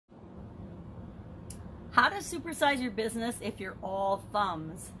How to supersize your business if you're all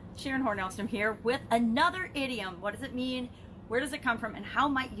thumbs. Sharon Hornelstrom here with another idiom. What does it mean? Where does it come from? And how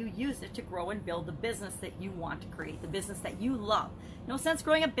might you use it to grow and build the business that you want to create, the business that you love? No sense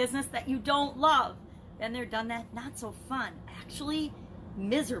growing a business that you don't love. Been there, done that, not so fun. Actually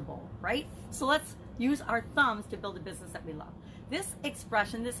miserable, right? So let's use our thumbs to build a business that we love. This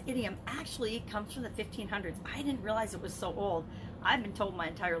expression, this idiom, actually comes from the 1500s. I didn't realize it was so old. I've been told my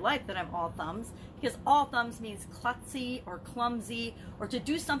entire life that I'm all thumbs, because all thumbs means klutzy or clumsy, or to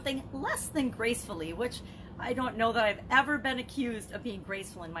do something less than gracefully, which I don't know that I've ever been accused of being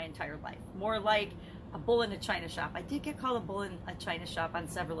graceful in my entire life. More like a bull in a china shop. I did get called a bull in a china shop on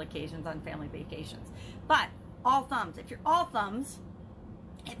several occasions on family vacations. But all thumbs, if you're all thumbs,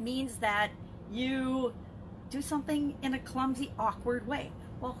 it means that you do something in a clumsy, awkward way.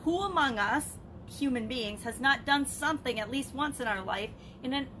 Well, who among us, human beings, has not done something at least once in our life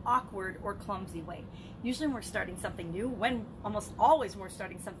in an awkward or clumsy way? Usually when we're starting something new, almost always when we're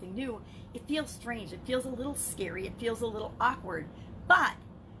starting something new, it feels strange, it feels a little scary, it feels a little awkward. But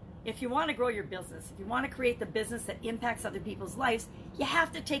if you want to grow your business, if you want to create the business that impacts other people's lives, you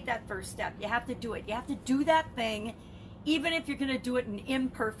have to take that first step. You have to do it. You have to do that thing. Even if you're going to do it in an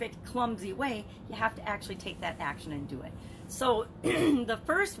imperfect, clumsy way, you have to actually take that action and do it. So the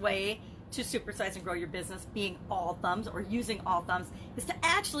first way to supersize and grow your business, being all thumbs or using all thumbs, is to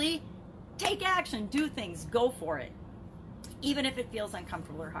actually take action, do things, go for it, even if it feels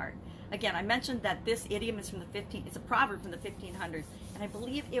uncomfortable or hard. Again, I mentioned that this idiom is from it's a proverb from the 1500s, and I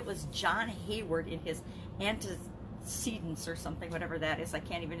believe it was John Hayward in his Antecedents or something, whatever that is. I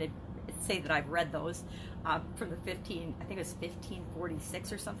can't even say that I've read those from the I think it was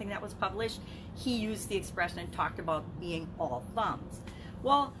 1546 or something that was published. He used the expression and talked about being all thumbs.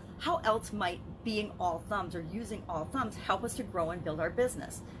 Well, how else might being all thumbs or using all thumbs help us to grow and build our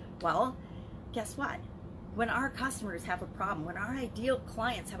business? Well, guess what? When our customers have a problem, when our ideal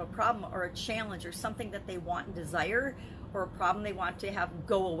clients have a problem or a challenge or something that they want and desire, or a problem they want to have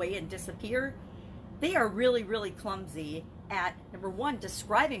go away and disappear, they are really, really clumsy at, number one,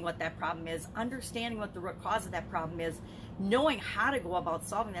 describing what that problem is, understanding what the root cause of that problem is, knowing how to go about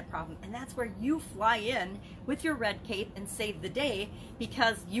solving that problem. And that's where you fly in with your red cape and save the day,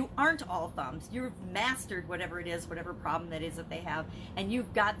 because you aren't all thumbs. You've mastered whatever it is, whatever problem that is that they have, and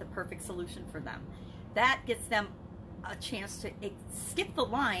you've got the perfect solution for them. That gets them a chance to skip the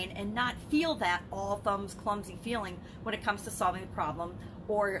line and not feel that all thumbs clumsy feeling when it comes to solving the problem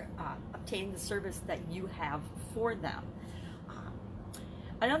or obtaining the service that you have for them.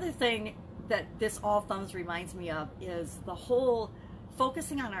 Another thing that this all thumbs reminds me of is the whole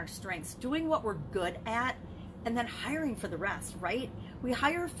focusing on our strengths, doing what we're good at, and then hiring for the rest, right? We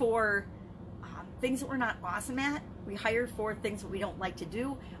hire for things that we're not awesome at. We hire for things that we don't like to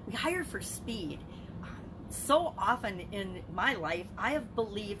do. We hire for speed. So often in my life, I have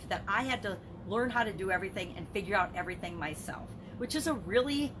believed that I had to learn how to do everything and figure out everything myself, which is a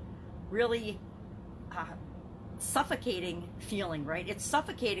really, really suffocating feeling, right? It's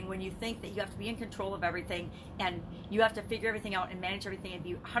suffocating when you think that you have to be in control of everything and you have to figure everything out and manage everything and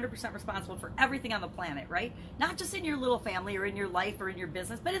be 100% responsible for everything on the planet, right? Not just in your little family or in your life or in your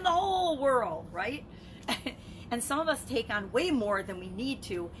business, but in the whole world, right? And some of us take on way more than we need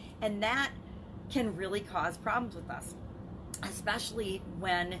to, and that can really cause problems with us, especially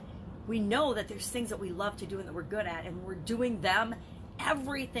when we know that there's things that we love to do and that we're good at, and when we're doing them,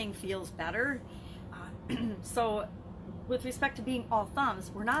 everything feels better. So with respect to being all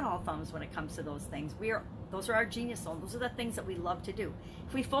thumbs, we're not all thumbs when it comes to those things. Those are our genius zone. Those are the things that we love to do.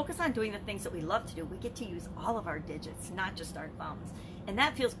 If we focus on doing the things that we love to do, we get to use all of our digits, not just our thumbs. And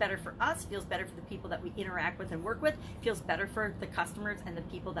that feels better for us, feels better for the people that we interact with and work with, feels better for the customers and the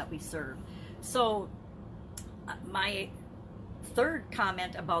people that we serve. So my third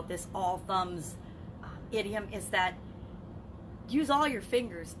comment about this all thumbs idiom is that use all your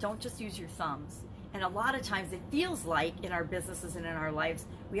fingers, don't just use your thumbs. And a lot of times it feels like in our businesses and in our lives,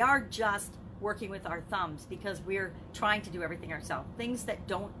 we are just working with our thumbs because we're trying to do everything ourselves. Things that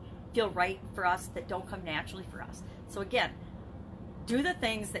don't feel right for us, that don't come naturally for us. So again, do the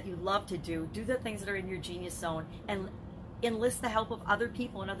things that you love to do the things that are in your genius zone, and enlist the help of other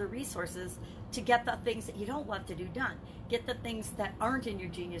people and other resources to get the things that you don't love to do done. Get the things that aren't in your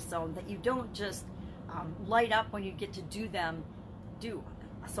genius zone, that you don't just light up when you get to do them, do.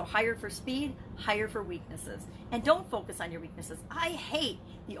 So hire for speed, hire for weaknesses, and don't focus on your weaknesses. I hate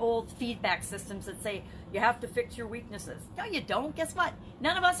the old feedback systems that say you have to fix your weaknesses. No, you don't. Guess what?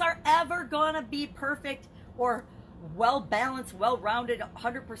 None of us are ever gonna be perfect or well-balanced, well-rounded,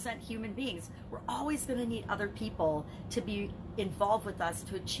 100% human beings. We're always going to need other people to be involved with us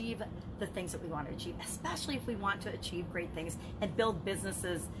to achieve the things that we want to achieve, especially if we want to achieve great things and build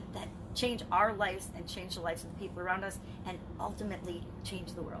businesses that change our lives and change the lives of the people around us and ultimately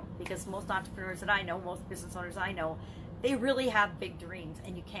change the world. Because most entrepreneurs that I know, most business owners I know, they really have big dreams,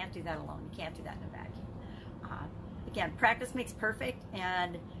 and you can't do that alone. You can't do that in a vacuum. Again, practice makes perfect,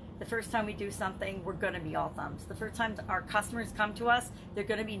 and the first time we do something, we're going to be all thumbs. The first time our customers come to us, they're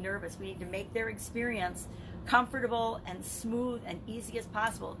going to be nervous. We need to make their experience comfortable and smooth and easy as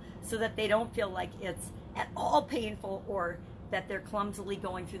possible so that they don't feel like it's at all painful or that they're clumsily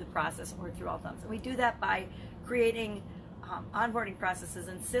going through the process or through all thumbs. And we do that by creating onboarding processes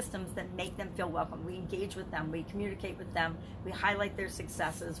and systems that make them feel welcome. We engage with them, we communicate with them, we highlight their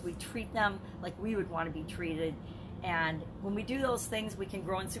successes, we treat them like we would want to be treated. And when we do those things, we can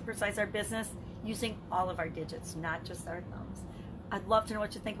grow and supersize our business using all of our digits, not just our thumbs. I'd love to know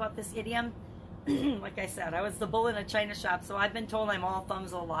what you think about this idiom. Like I said, I was the bull in a china shop, so I've been told I'm all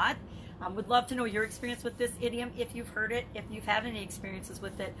thumbs a lot. Would love to know your experience with this idiom, if you've heard it, if you've had any experiences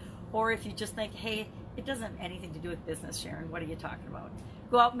with it, or if you just think, hey, it doesn't have anything to do with business, Sharon. What are you talking about?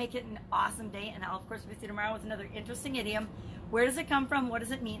 Go out, make it an awesome day, and I'll, of course, be with you tomorrow with another interesting idiom. Where does it come from? What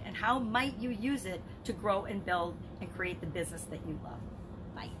does it mean? And how might you use it to grow and build and create the business that you love?